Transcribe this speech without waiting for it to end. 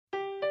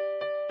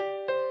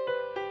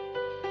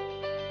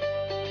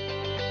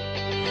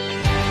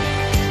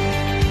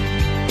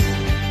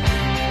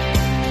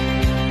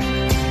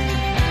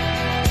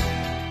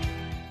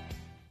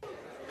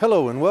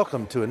Hello and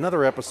welcome to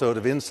another episode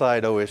of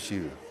Inside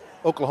OSU,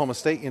 Oklahoma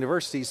State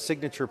University's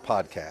signature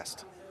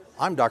podcast.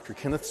 I'm Dr.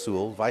 Kenneth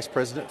Sewell, Vice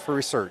President for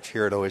Research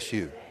here at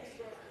OSU.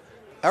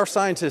 Our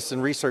scientists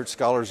and research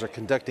scholars are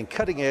conducting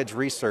cutting-edge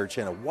research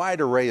in a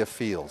wide array of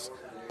fields,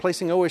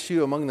 placing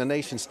OSU among the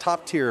nation's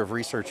top tier of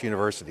research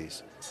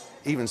universities.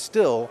 Even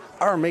still,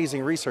 our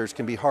amazing research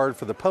can be hard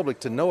for the public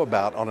to know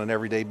about on an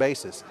everyday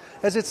basis,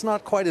 as it's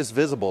not quite as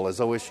visible as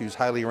OSU's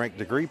highly ranked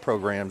degree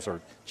programs or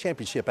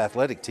championship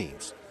athletic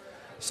teams.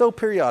 So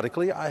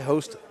periodically, I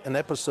host an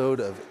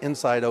episode of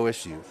Inside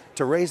OSU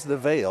to raise the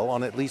veil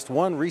on at least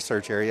one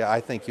research area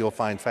I think you'll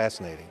find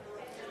fascinating.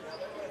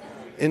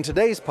 In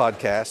today's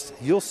podcast,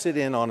 you'll sit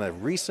in on a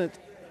recent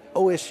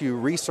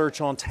OSU Research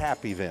on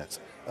Tap event,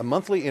 a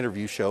monthly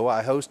interview show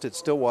I host at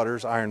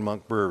Stillwater's Iron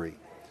Monk Brewery.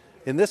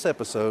 In this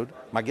episode,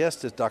 my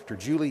guest is Dr.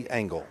 Julie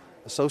Engel,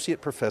 Associate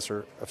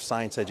Professor of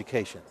Science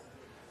Education.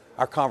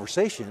 Our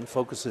conversation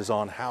focuses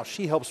on how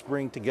she helps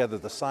bring together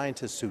the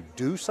scientists who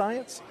do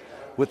science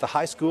with the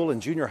high school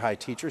and junior high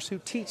teachers who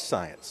teach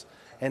science,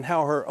 and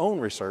how her own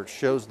research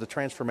shows the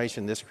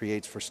transformation this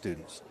creates for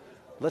students.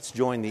 Let's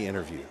join the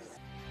interview.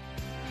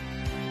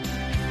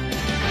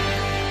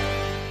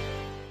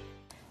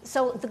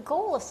 So the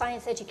goal of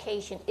science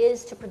education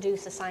is to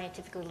produce a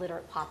scientifically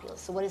literate populace.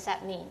 So what does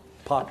that mean?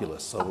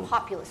 Populace. A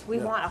populace. We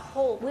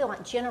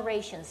want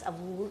generations of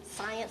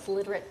science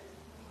literate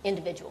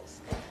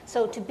individuals.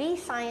 So to be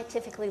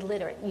scientifically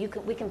literate,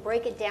 we can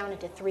break it down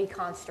into three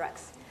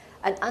constructs.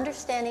 An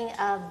understanding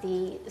of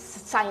the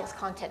science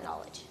content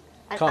knowledge.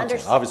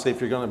 Obviously, if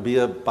you're going to be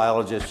a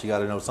biologist, you got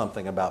to know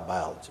something about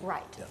biology.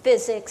 Right. Yeah.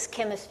 Physics,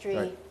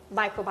 chemistry,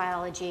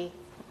 microbiology,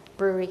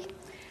 brewery.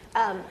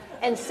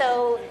 And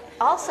so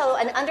also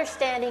an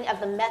understanding of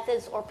the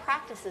methods or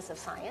practices of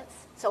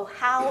science. So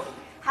how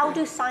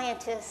do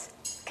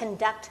scientists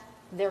conduct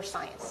their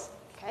science?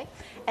 Okay.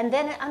 And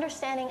then an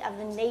understanding of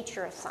the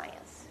nature of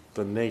science.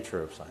 The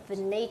nature of science. The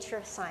nature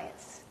of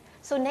science.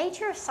 So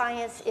nature of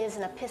science is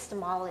an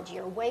epistemology,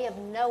 or way of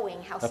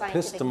knowing how scientific...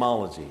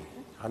 Epistemology.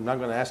 I'm not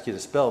going to ask you to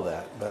spell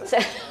that, but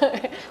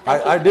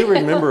I do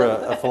remember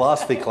a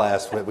philosophy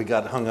class that we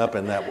got hung up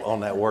on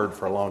that word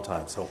for a long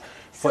time. So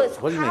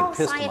what do you mean, how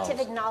epistemology?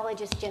 Scientific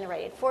knowledge is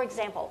generated. For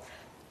example,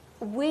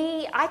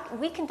 we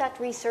conduct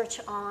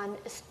research on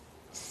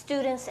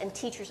students and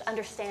teachers'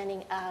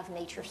 understanding of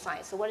nature of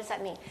science. So what does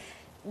that mean?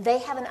 They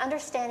have an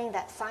understanding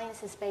that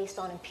science is based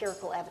on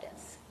empirical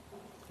evidence.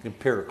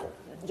 Empirical.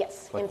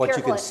 Yes, like empirical. What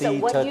you can see,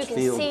 so touch,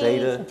 feel,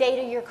 data.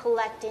 Data you're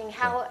collecting,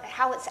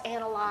 how it's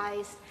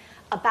analyzed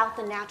about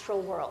the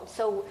natural world.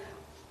 So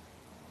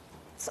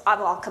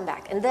I'll come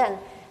back. And then,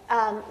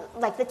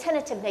 like the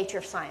tentative nature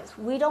of science.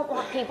 We don't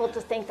want people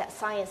to think that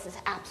science is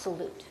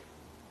absolute.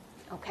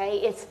 Okay?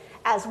 It's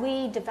as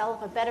we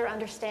develop a better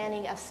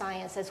understanding of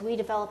science, as we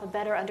develop a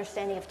better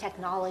understanding of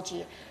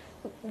technology,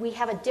 we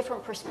have a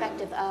different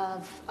perspective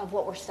of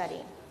what we're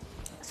studying.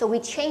 So we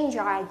change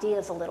our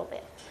ideas a little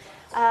bit.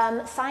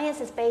 Science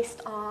is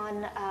based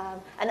on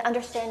an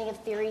understanding of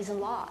theories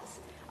and laws.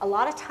 A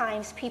lot of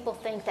times people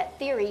think that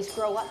theories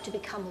grow up to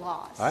become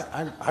laws.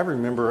 I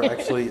remember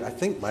actually, I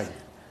think my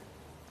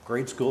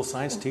grade school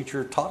science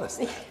teacher taught us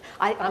that.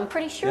 I'm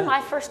pretty sure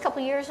my first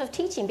couple years of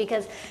teaching,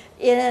 because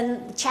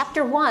in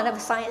chapter 1 of a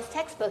science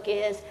textbook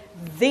is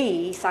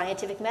the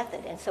scientific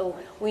method. And so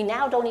we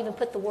now don't even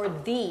put the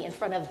word the in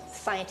front of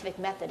scientific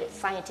method. It's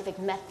scientific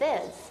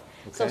methods.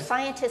 Okay. So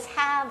scientists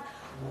have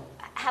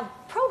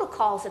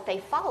protocols that they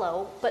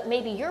follow, but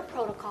maybe your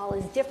protocol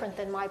is different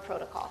than my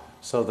protocol.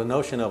 So the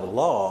notion of a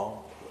law,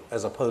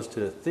 as opposed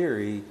to a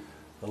theory,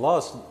 the law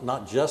is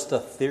not just a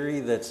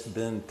theory that's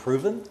been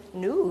proven?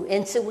 No,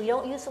 and so we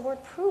don't use the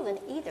word proven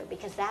either,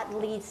 because that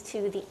leads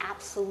to the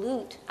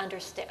absolute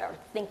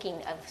thinking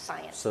of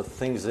science. So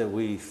things that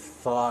we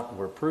thought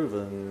were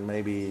proven,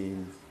 maybe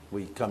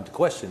we come to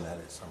question that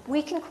at some point.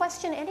 We can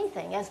question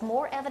anything. As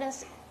more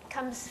evidence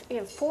comes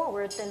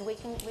forward, then we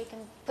can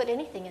put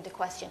anything into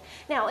question.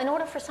 Now, in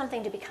order for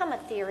something to become a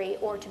theory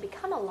or to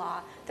become a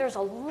law, there's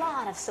a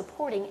lot of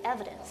supporting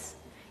evidence.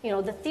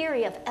 The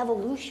theory of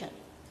evolution.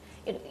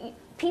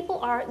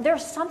 There are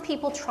some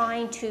people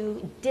trying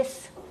to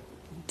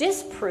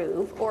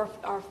disprove or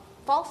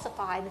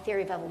falsify the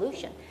theory of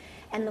evolution.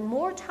 And the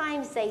more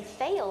times they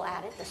fail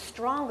at it, the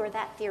stronger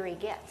that theory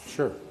gets.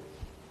 Sure.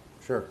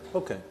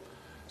 Okay.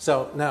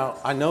 So now,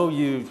 I know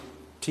you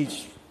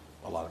teach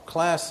a lot of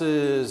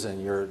classes,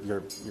 and you're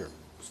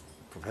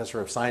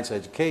professor of science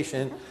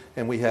education,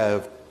 and we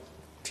have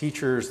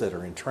teachers that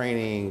are in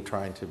training,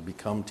 trying to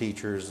become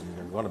teachers, and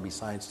they're going to be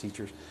science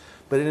teachers.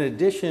 But in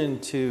addition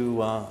to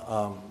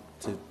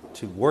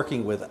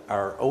working with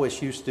our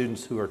OSU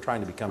students who are trying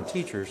to become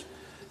teachers,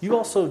 you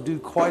also do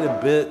quite a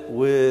bit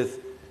with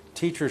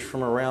teachers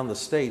from around the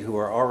state who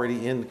are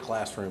already in the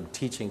classroom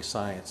teaching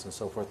science and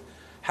so forth.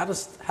 How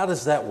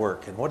does that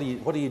work, and what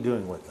are you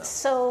doing with them?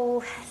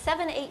 So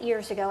 7-8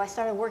 years ago, I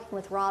started working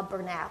with Rob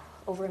Burnap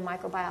over in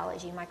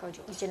microbiology,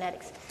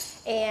 microgenetics,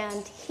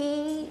 and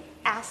he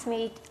asked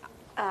me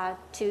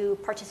to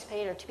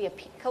participate or to be a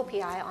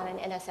co-PI on an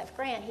NSF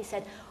grant. He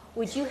said,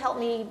 would you help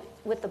me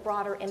with the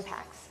broader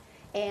impacts?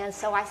 And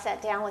so I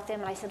sat down with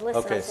them and I said,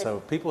 listen. Okay, I said, so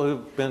people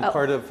who've been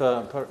part of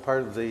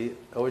the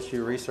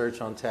OSU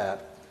research on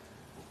TAT,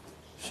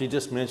 she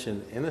just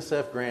mentioned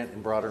NSF grant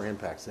and broader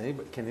impacts.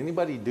 Can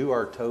anybody do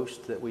our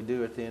toast that we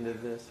do at the end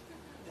of this?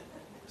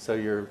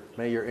 So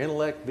may your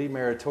intellect be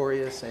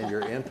meritorious and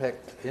your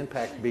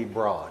impact be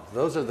broad.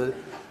 Those are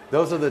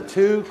the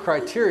two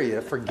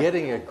criteria for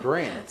getting a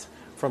grant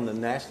from the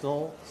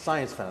National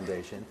Science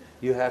Foundation.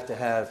 You have to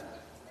have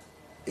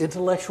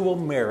intellectual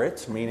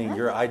merits, meaning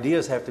your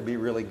ideas have to be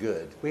really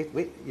good. We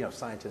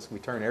scientists, we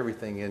turn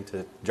everything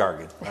into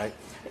jargon, right?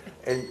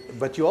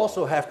 But you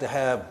also have to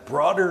have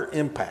broader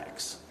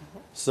impacts.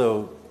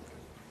 So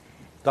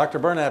Dr.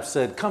 Burnap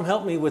said, come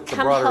help me with the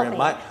broader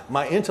impact.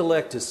 My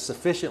intellect is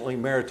sufficiently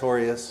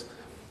meritorious,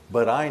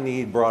 but I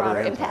need broader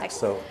impacts.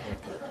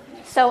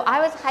 So I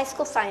was a high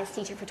school science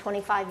teacher for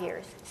 25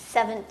 years.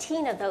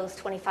 17 of those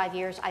 25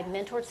 years, I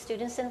mentored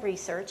students in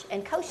research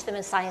and coached them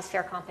in science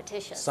fair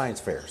competitions. Science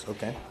fairs,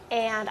 okay.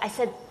 And I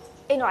said,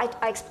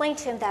 I explained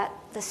to him that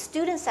the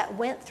students that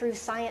went through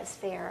science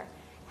fair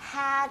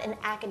had an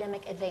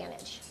academic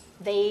advantage.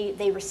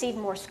 They received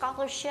more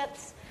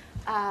scholarships.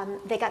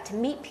 They got to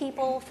meet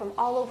people from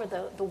all over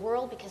the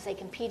world because they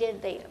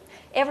competed.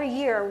 Every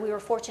year, we were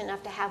fortunate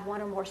enough to have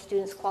one or more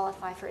students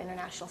qualify for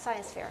International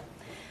Science Fair.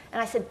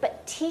 And I said,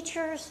 but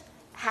teachers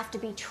have to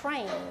be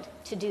trained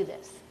to do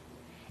this.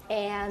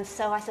 And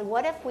so I said,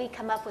 what if we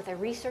come up with a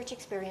research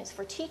experience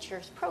for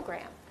teachers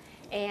program,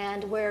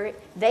 and where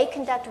they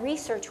conduct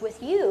research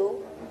with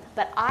you,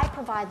 but I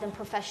provide them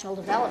professional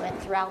development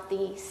throughout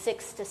the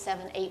 6 to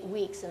 7, 8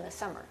 weeks in the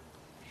summer.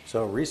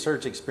 So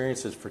research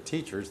experiences for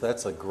teachers,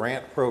 that's a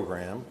grant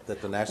program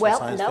that the National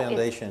Science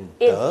Foundation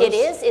does? It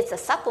is. It's a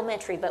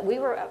supplementary, but we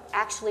were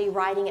actually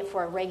writing it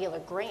for a regular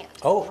grant,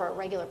 for a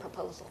regular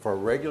proposal. For a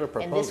regular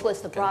proposal. And this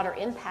was the broader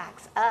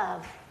impacts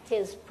of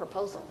his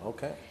proposal.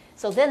 Okay.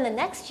 So then the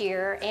next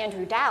year,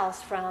 Andrew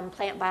Dowse from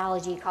Plant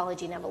Biology,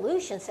 Ecology, and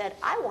Evolution said,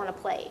 I want to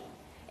play.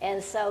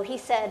 And so he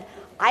said,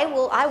 I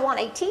want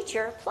a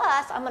teacher,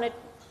 plus I'm going to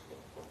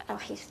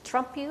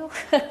trump you.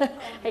 I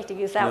hate to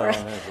use that word.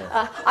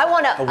 I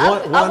want to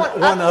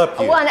one-up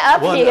you.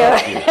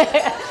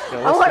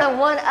 I want to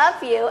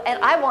one-up you,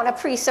 and I want a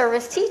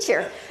pre-service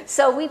teacher.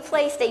 So we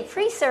placed a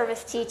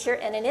pre-service teacher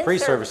and an in-service.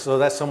 Pre-service, so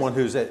that's someone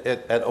who's at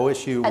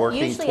OSU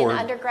working usually toward an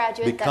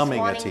undergraduate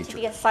becoming that's wanting a teacher.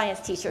 To be a science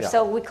teacher. Yeah.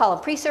 So we call a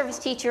pre-service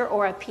teacher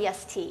or a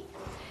PST.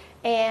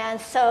 And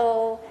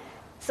so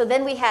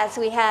then we had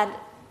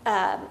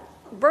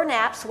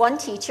Burnap's one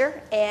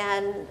teacher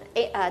and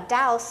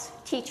Dowse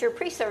teacher,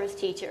 pre-service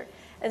teacher.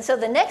 And so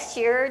the next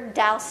year,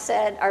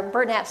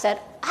 Burnap said,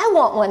 I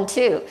want one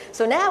too.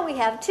 So now we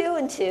have 2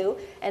 and 2.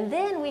 And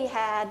then we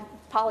had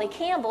Polly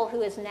Campbell,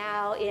 who is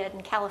now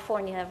in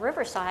California,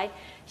 Riverside.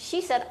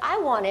 She said, I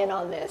want in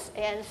on this.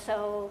 And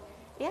so,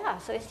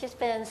 so it's just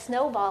been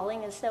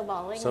snowballing and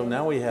snowballing. So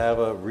now we have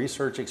a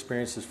research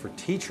experiences for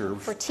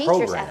teachers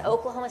program at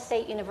Oklahoma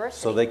State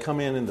University. So they come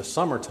in the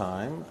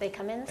summertime.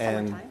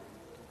 Summertime.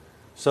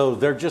 So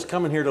they're just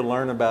coming here to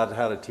learn about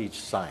how to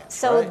teach science,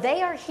 So right?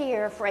 they are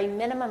here for a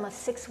minimum of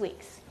 6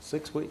 weeks.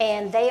 6 weeks.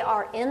 And they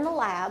are in the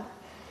lab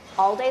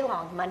all day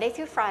long, Monday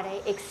through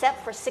Friday,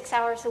 except for 6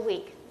 hours a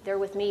week. They're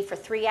with me for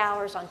 3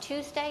 hours on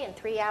Tuesday and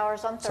 3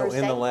 hours on Thursday.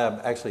 So in the lab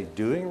actually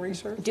doing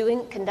research?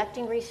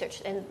 Conducting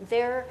research. And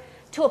they're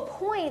to a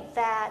point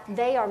that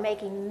they are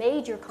making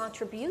major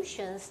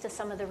contributions to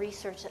some of the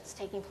research that's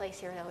taking place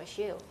here at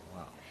OSU.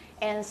 Wow.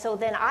 And so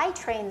then I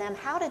train them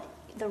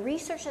the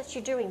research that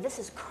you're doing, this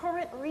is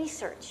current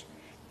research.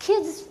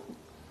 Kids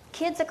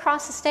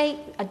across the state,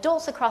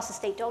 adults across the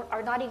state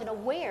are not even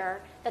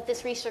aware that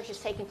this research is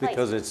taking place.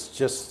 Because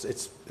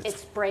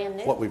it's brand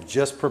new. What we've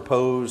just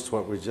proposed,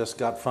 what we just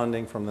got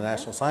funding from the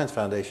National Science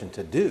Foundation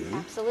to do.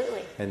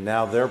 Absolutely. And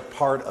now they're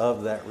part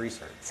of that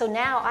research. So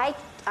now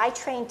I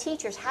train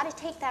teachers how to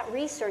take that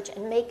research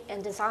and make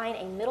and design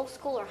a middle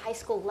school or high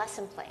school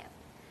lesson plan.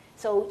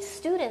 So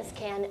students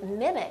can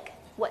mimic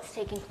what's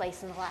taking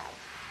place in the lab.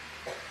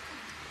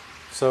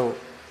 So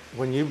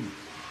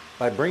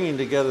by bringing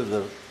together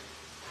the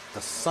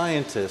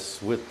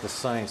scientists with the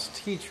science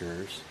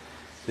teachers,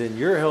 then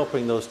you're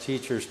helping those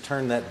teachers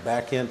turn that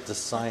back into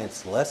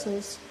science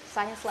lessons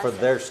for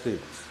their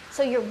students.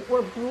 So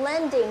we're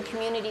blending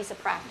communities of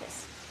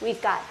practice.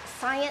 We've got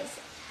science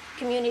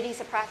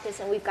communities of practice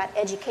and we've got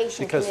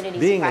education communities of practice. Because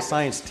being a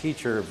science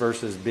teacher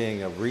versus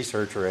being a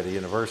researcher at a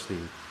university,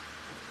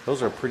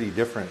 those are pretty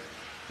different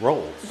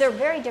roles. They're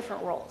very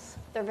different roles.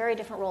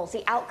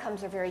 The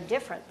outcomes are very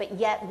different, but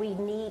yet we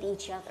need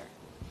each other.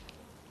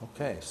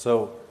 Okay,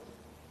 so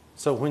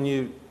when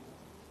you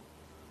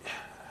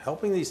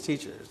helping these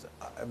teachers,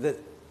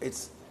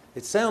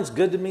 it sounds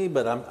good to me,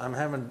 but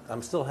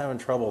I'm still having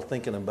trouble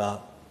thinking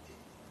about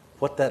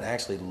what that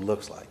actually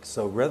looks like.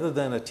 So rather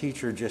than a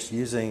teacher just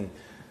using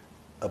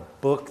a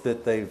book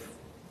that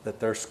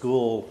their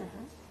school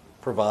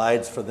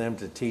provides for them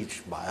to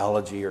teach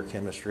biology or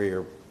chemistry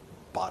or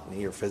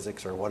botany or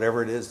physics or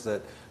whatever it is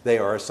that they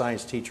are a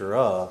science teacher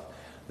of,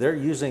 they're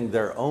using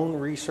their own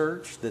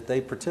research that they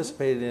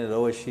participated in at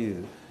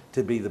OSU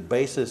to be the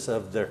basis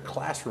of their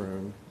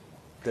classroom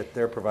that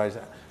they're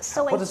providing.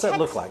 So what does that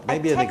look like?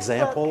 Maybe an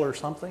example or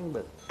something?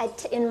 But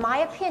in my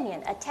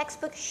opinion, a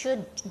textbook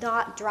should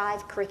not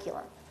drive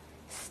curriculum.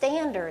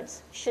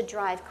 Standards should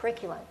drive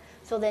curriculum.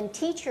 So then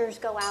teachers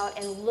go out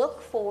and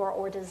look for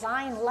or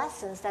design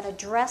lessons that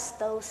address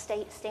those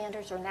state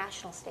standards or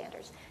national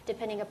standards,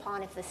 depending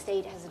upon if the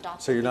state has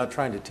adopted. So you're not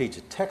trying to teach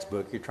a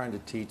textbook, you're trying to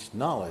teach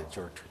knowledge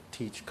or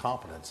teach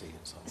competency in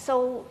something.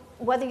 So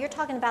whether you're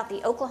talking about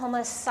the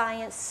Oklahoma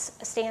science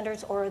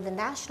standards or the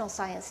national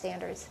science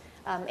standards,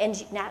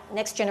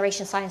 next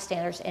generation science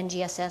standards,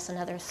 NGSS,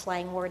 another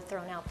slang word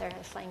thrown out there,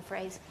 a slang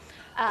phrase,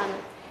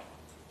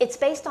 it's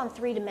based on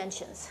 3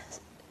 dimensions: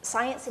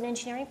 science and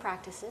engineering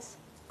practices,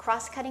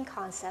 cross-cutting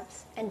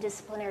concepts, and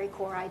disciplinary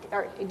core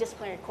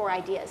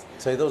ideas.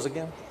 Say those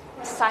again.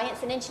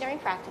 Science and engineering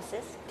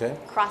practices. Okay.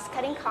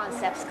 Cross-cutting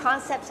concepts.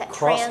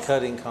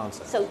 Cross-cutting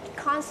concepts. So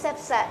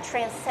concepts that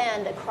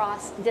transcend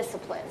across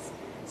disciplines.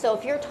 So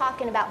if you're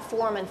talking about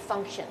form and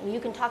function, you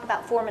can talk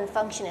about form and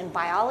function in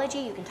biology.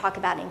 You can talk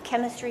about it in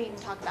chemistry. You can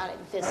talk about it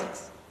in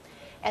physics.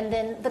 And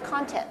then the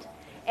content.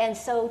 And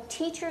so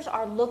teachers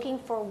are looking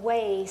for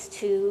ways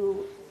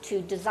to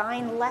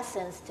design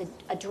lessons to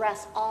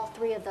address all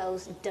 3 of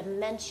those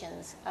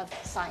dimensions of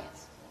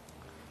science.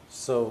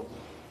 So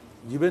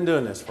you've been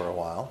doing this for a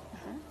while,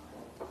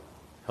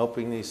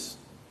 helping these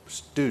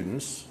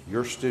students.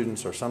 Your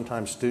students are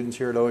sometimes students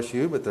here at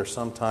OSU, but they're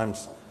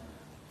sometimes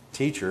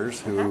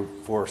teachers who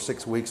for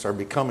 6 weeks are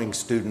becoming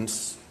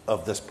students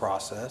of this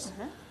process,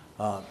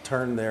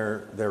 turn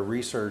their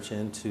research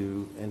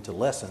into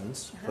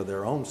lessons for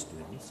their own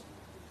students.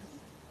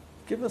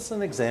 Give us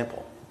an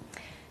example.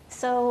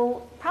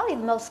 So probably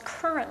the most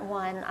current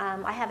one,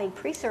 I have a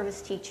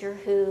pre-service teacher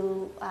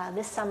who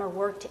this summer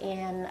worked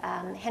in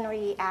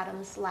Henry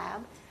Adams'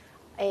 lab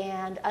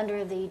and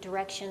under the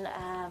direction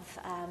of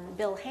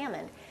Bill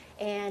Hammond.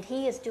 And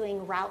he is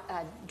doing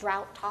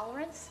drought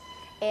tolerance.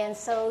 And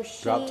so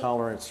drought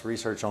tolerance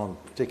research on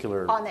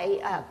particular on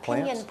a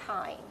plants? pinyon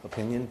pine. A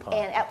pinyon pine.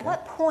 And at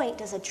what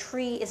point is a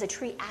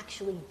tree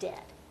actually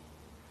dead?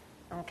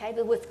 Okay,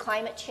 but with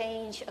climate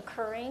change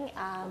occurring,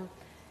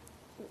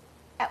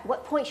 at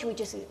what point should we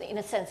just, in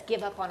a sense,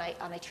 give up on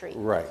a tree?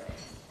 Right.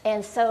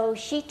 And so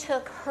she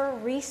took her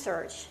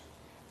research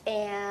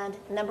and,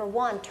 number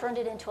 1, turned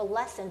it into a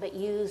lesson, but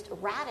used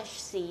radish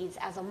seeds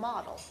as a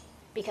model,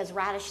 because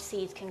radish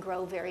seeds can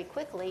grow very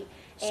quickly.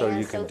 So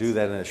you can do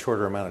that in a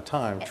shorter amount of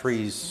time. Yes.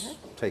 Trees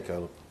take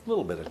a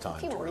little bit of time. A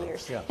few more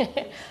years. Yeah.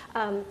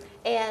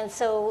 And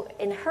so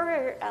in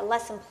her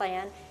lesson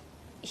plan,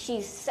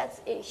 she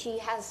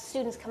has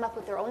students come up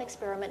with their own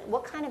experiment.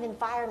 What kind of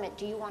environment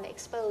do you want to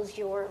expose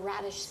your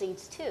radish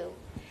seeds to?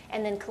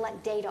 And then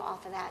collect data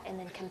off of that and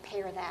then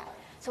compare that.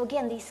 So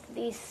again,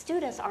 these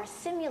students are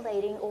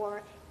simulating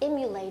or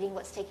emulating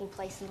what's taking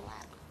place in the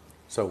lab.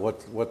 So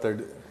what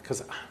they're,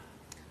 because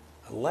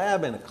a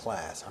lab in a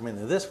class, I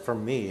mean, this for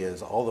me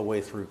is all the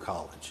way through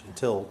college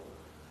until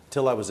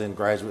I was in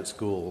graduate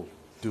school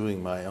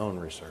doing my own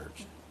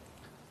research.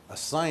 A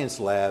science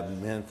lab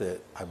meant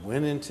that I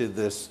went into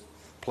this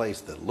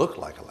place that looked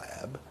like a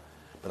lab,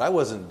 but I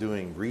wasn't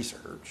doing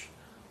research.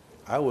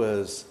 I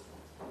was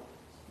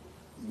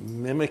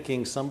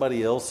mimicking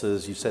somebody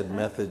else's, you said,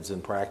 methods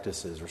and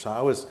practices, or so.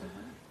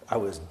 I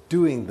was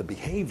doing the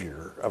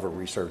behavior of a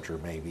researcher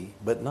maybe,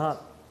 but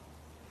not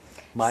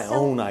my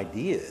own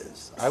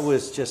ideas. I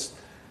was just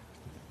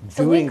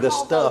doing the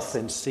stuff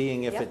and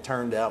seeing if it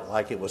turned out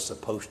like it was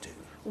supposed to.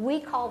 We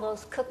call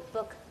those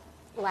cookbook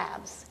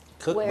labs.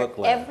 Cookbook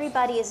where labs.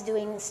 Everybody is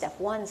doing step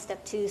 1,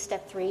 step 2,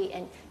 step 3,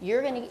 and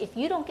if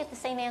you don't get the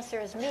same answer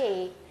as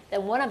me,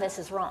 then one of us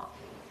is wrong.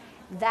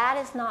 That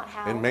is not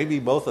how. And maybe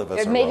both of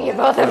us are maybe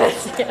wrong. both of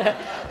us.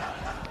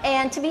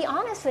 And to be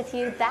honest with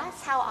you,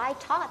 that's how I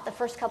taught the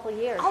first couple of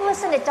years. All of a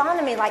sudden it dawned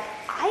on me, like,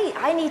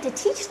 I need to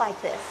teach like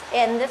this.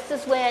 And this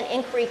is when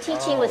inquiry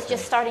teaching was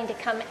just starting to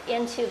come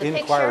into the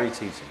Inquiry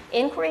picture. teaching.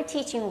 Inquiry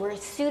teaching, where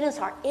students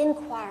are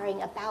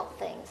inquiring about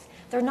things.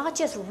 They're not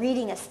just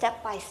reading a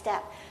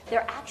step-by-step.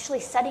 They're actually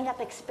setting up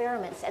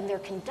experiments, and they're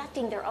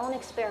conducting their own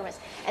experiments.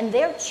 And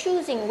they're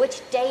choosing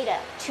which data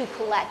to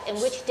collect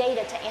and which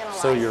data to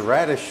analyze. So your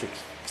radish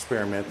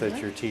experiment that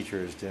your teacher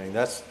is doing,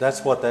 that's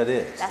what that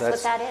is. That's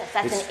what that is.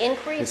 That's an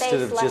inquiry-based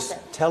lesson. Instead of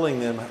just telling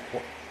them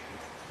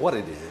what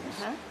it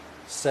is,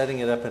 setting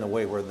it up in a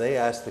way where they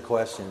ask the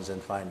questions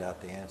and find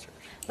out the answers.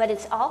 But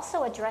it's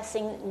also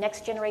addressing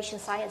next generation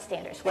science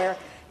standards, where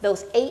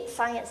those 8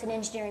 science and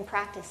engineering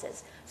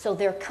practices. So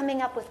they're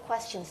coming up with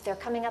questions, they're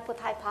coming up with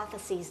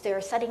hypotheses, they're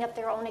setting up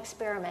their own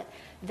experiment,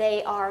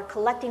 they are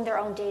collecting their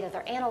own data,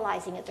 they're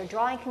analyzing it, they're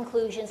drawing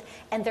conclusions,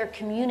 and they're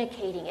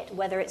communicating it,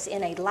 whether it's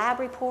in a lab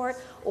report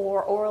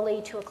or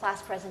orally to a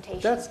class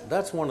presentation.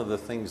 That's one of the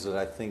things that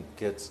I think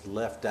gets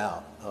left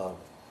out of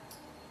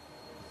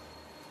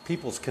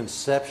people's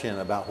conception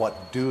about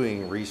what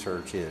doing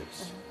research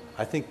is.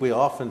 I think we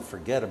often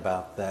forget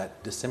about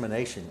that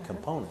dissemination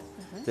component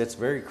that's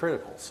very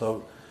critical.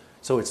 So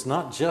it's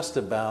not just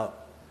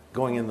about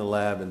going in the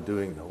lab and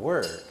doing the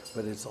work,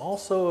 but it's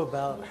also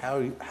about how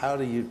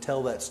do you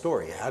tell that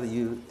story? How do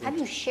you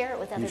share it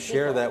with other people? You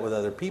share that with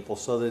other people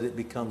so that it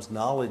becomes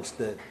knowledge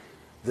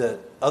that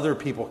other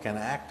people can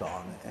act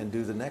on and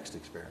do the next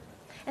experiment.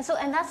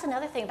 And that's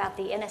another thing about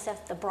the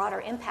NSF, the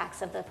broader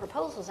impacts of the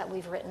proposals that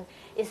we've written,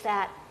 is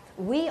that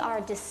we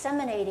are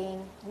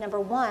disseminating, number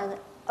one,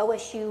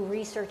 OSU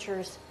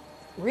researchers'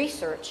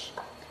 research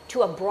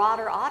to a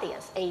broader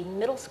audience, a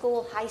middle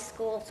school, high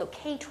school, so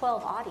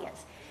K-12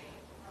 audience.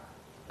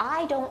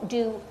 I don't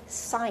do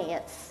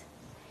science,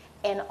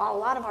 and a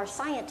lot of our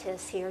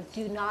scientists here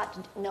do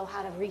not know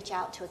how to reach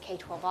out to a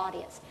K-12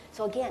 audience.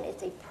 So again,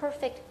 it's a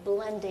perfect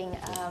blending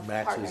of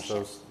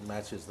partnerships.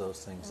 Matches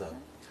those things up.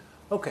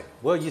 Okay.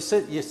 Well, you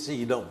see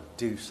you don't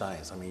do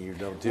science. I mean, you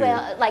don't do.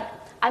 Well, like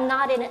I'm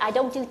not in it. I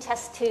don't do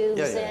test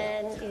tubes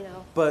and you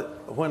know.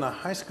 But when a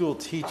high school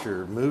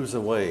teacher moves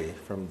away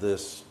from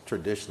this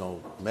traditional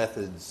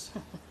methods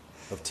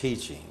of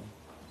teaching,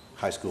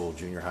 high school,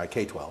 junior high,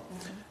 K-12,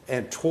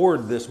 and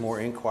toward this more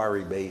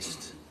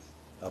inquiry-based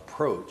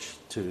approach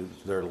to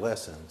their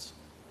lessons,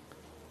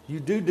 you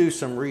do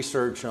some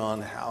research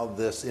on how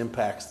this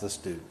impacts the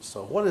students.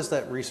 So what does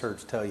that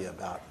research tell you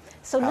about?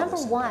 So number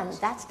one,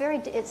 it's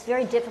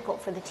very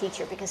difficult for the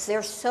teacher because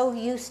they're so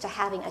used to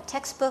having a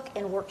textbook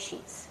and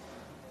worksheets.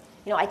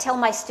 You know, I tell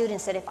my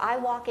students that if I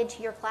walk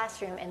into your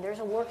classroom and there's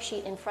a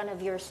worksheet in front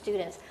of your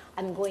students,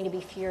 I'm going to be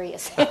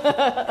furious.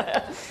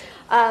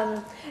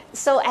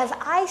 So as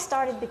I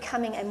started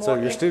becoming a more... So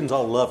your students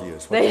all love you,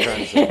 is what you're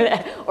trying to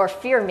say. Or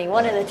fear me,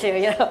 one of the two,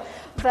 you know.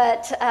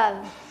 But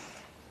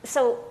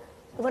so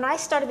when I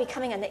started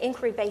becoming an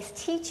inquiry-based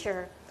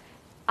teacher,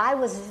 I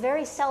was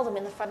very seldom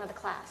in the front of the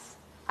class.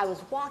 I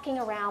was walking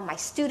around, my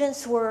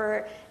students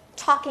were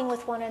talking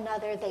with one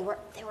another, they were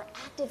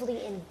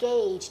actively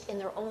engaged in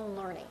their own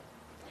learning.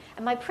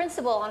 And my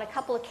principal, on a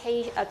couple of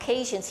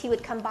occasions, he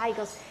would come by, he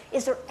goes,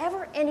 is there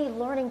ever any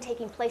learning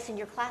taking place in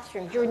your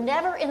classroom? You're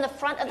never in the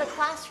front of the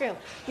classroom.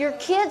 Your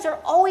kids are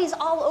always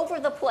all over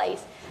the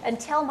place.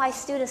 Until my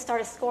students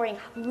started scoring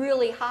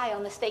really high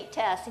on the state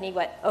test, and he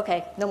went,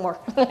 okay, no more.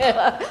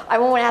 I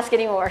won't ask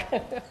anymore.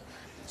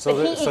 So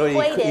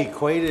he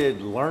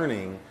equated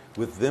learning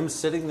with them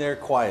sitting there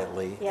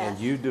quietly and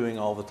you doing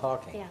all the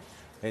talking. Yes.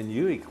 And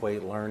you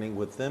equate learning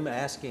with them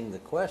asking the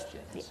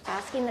questions.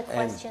 Asking the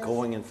questions. And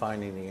going and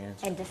finding the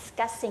answer. And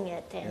discussing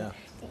it. And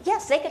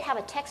yes, they could have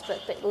a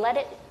textbook, but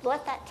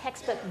let that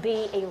textbook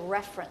be a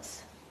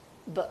reference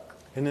book.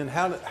 And then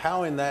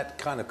how in that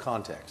kind of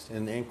context,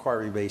 in the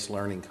inquiry-based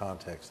learning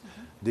context,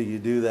 do you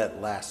do that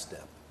last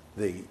step,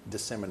 the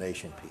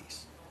dissemination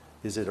piece?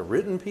 Is it a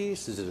written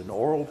piece? Is it an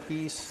oral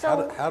piece?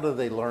 So, how do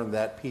they learn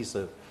that piece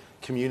of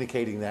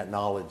communicating that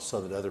knowledge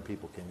so that other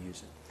people can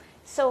use it?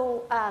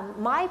 So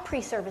my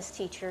pre-service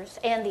teachers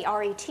and the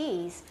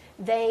RETs,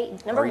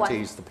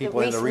 RETs, the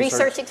people in the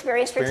research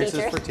experience for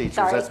teachers.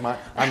 Sorry.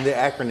 I'm the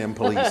acronym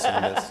police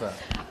in this.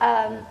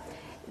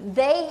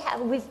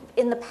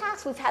 In the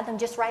past, we've had them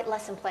just write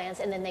lesson plans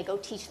and then they go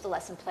teach the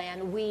lesson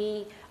plan.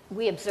 We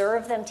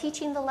observe them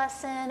teaching the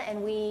lesson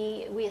and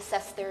we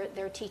assess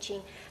their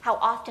teaching. How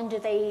often do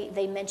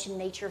they mention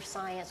nature of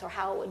science, or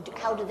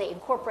how do they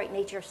incorporate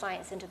nature of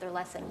science into their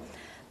lesson?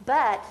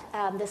 But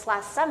this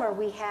last summer,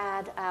 we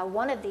had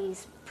one of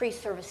these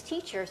pre-service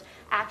teachers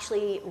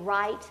actually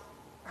write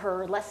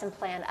her lesson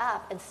plan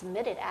up and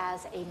submit it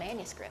as a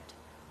manuscript.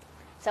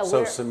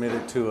 So submit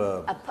it to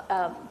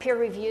a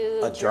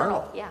peer-reviewed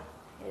journal? Yeah.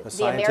 A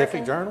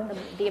scientific journal?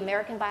 The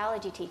American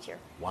biology teacher.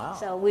 Wow.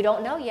 So we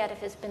don't know yet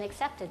if it's been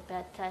accepted,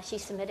 but she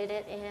submitted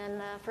it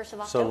in 1st of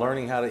October. So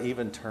learning how to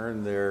even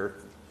turn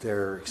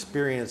their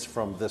experience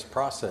from this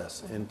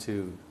process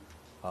into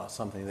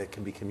something that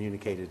can be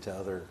communicated to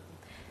other.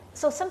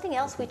 So something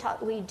else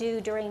we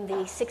do during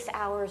the 6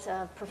 hours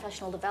of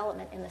professional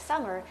development in the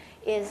summer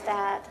is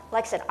that,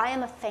 like I said, I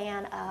am a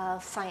fan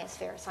of science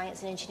fair,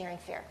 science and engineering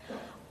fair.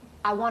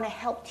 I want to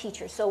help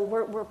teachers. So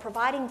we're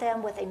providing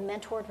them with a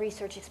mentored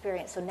research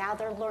experience. So now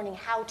they're learning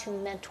how to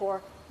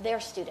mentor their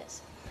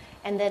students.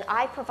 And then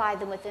I provide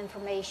them with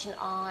information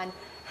on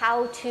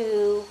how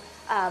to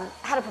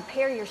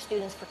prepare your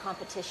students for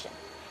competition.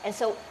 And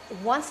so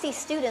once these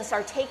students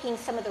are taking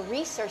some of the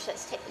research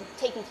that's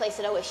taking place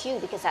at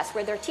OSU, because that's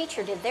where their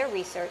teacher did their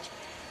research,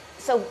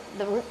 so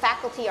the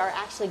faculty are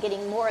actually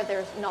getting more of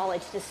their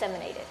knowledge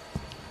disseminated.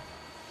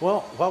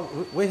 Well,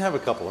 we have a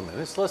couple of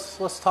minutes.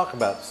 Let's talk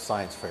about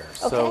science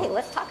fairs. Okay,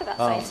 let's talk about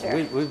science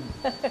fair.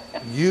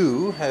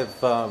 You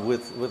have,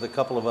 with a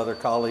couple of other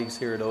colleagues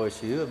here at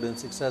OSU, have been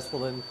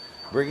successful in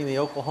bringing the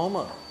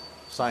Oklahoma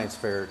Science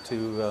Fair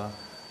to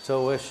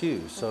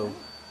OSU. So,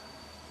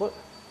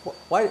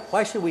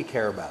 why should we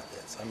care about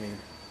this? I mean,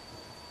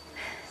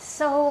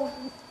 so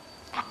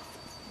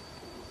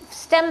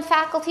STEM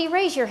faculty,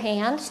 raise your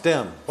hand.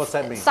 STEM, what's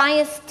that mean?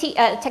 Science,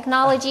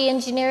 technology,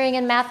 engineering,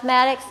 and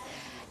mathematics.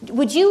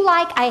 Would you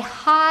like a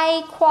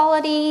high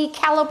quality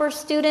caliber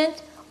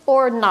student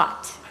or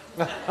not?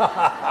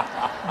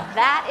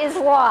 That is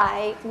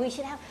why we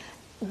should have.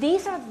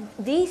 these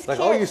Like kids.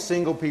 all you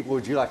single people,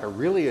 would you like a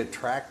really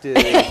attractive,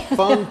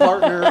 fun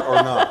partner or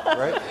not,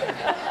 right?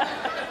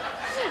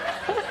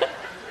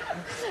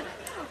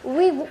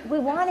 We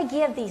want to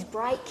give these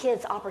bright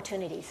kids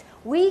opportunities.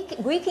 We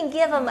can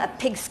give them a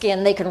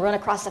pigskin they can run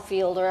across the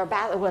field, or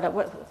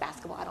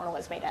basketball, I don't know what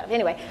it's made out of.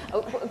 Anyway,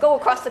 go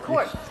across the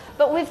court.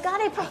 But we've got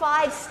to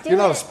provide students. You're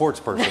not a sports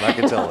person, I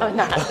can tell. No,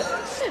 not.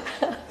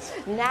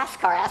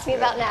 NASCAR, ask me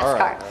about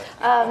NASCAR.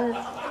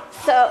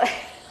 All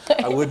right.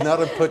 I would not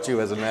have put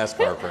you as a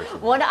NASCAR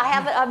person. I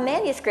have a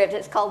manuscript.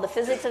 It's called The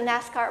Physics of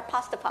NASCAR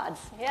Pasta Pods.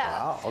 Yeah.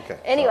 Wow, okay.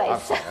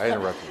 Anyways, Sorry, I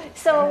interrupted you.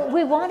 So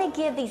we want to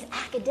give these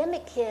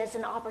academic kids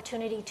an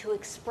opportunity to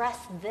express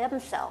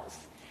themselves.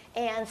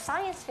 And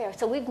science fairs.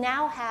 So we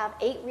now have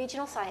 8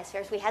 regional science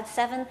fairs. We had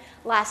 7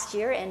 last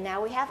year, and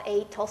now we have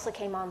 8. Tulsa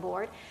came on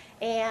board.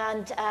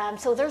 And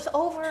so there's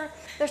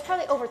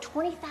probably over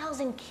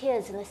 20,000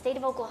 kids in the state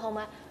of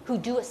Oklahoma who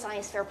do a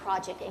science fair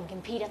project and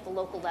compete at the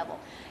local level.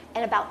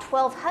 And about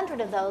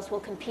 1,200 of those will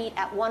compete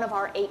at one of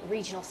our 8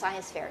 regional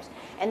science fairs.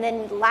 And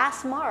then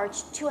last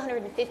March,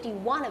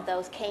 251 of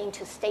those came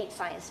to state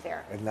science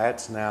fair. And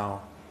that's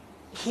now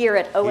here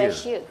at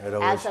OSU,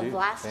 as of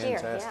last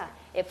Fantastic. year.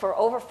 Yeah. For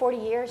over 40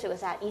 years, it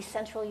was at East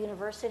Central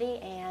University,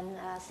 and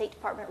State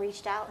Department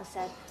reached out and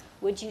said,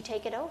 would you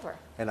take it over?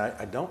 And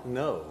I don't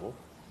know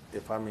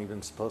if I'm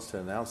even supposed to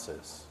announce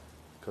this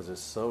because it's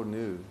so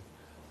new,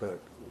 but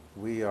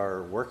we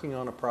are working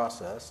on a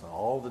process, and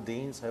all the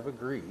deans have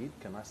agreed.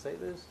 Can I say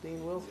this,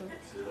 Dean Wilson?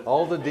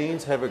 All the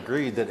deans have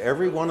agreed that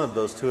every one of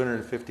those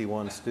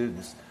 251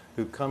 students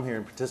who come here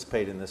and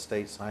participate in the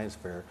state science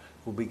fair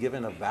will be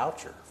given a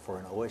voucher for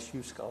an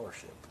OSU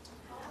scholarship.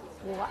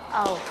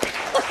 Wow.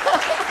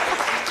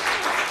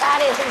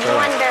 That is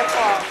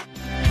wonderful.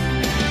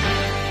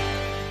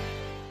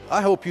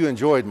 I hope you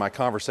enjoyed my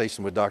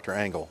conversation with Dr.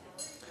 Angle.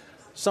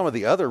 Some of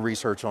the other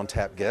Research on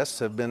Tap guests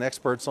have been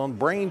experts on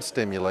brain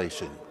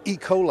stimulation, E.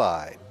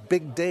 coli,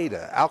 big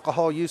data,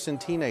 alcohol use in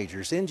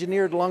teenagers,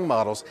 engineered lung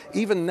models,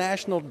 even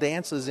national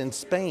dances in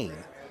Spain.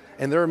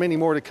 And there are many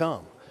more to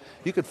come.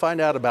 You can find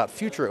out about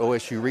future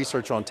OSU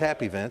Research on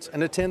Tap events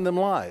and attend them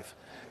live.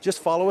 Just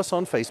follow us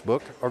on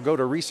Facebook or go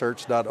to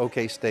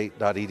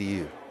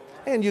research.okstate.edu.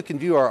 And you can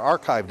view our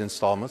archived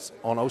installments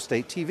on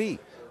OState TV.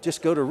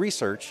 Just go to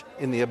Research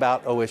in the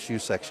About OSU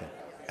section.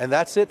 And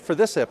that's it for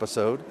this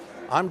episode.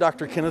 I'm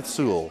Dr. Kenneth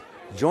Sewell.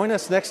 Join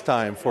us next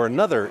time for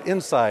another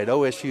Inside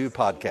OSU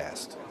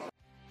podcast.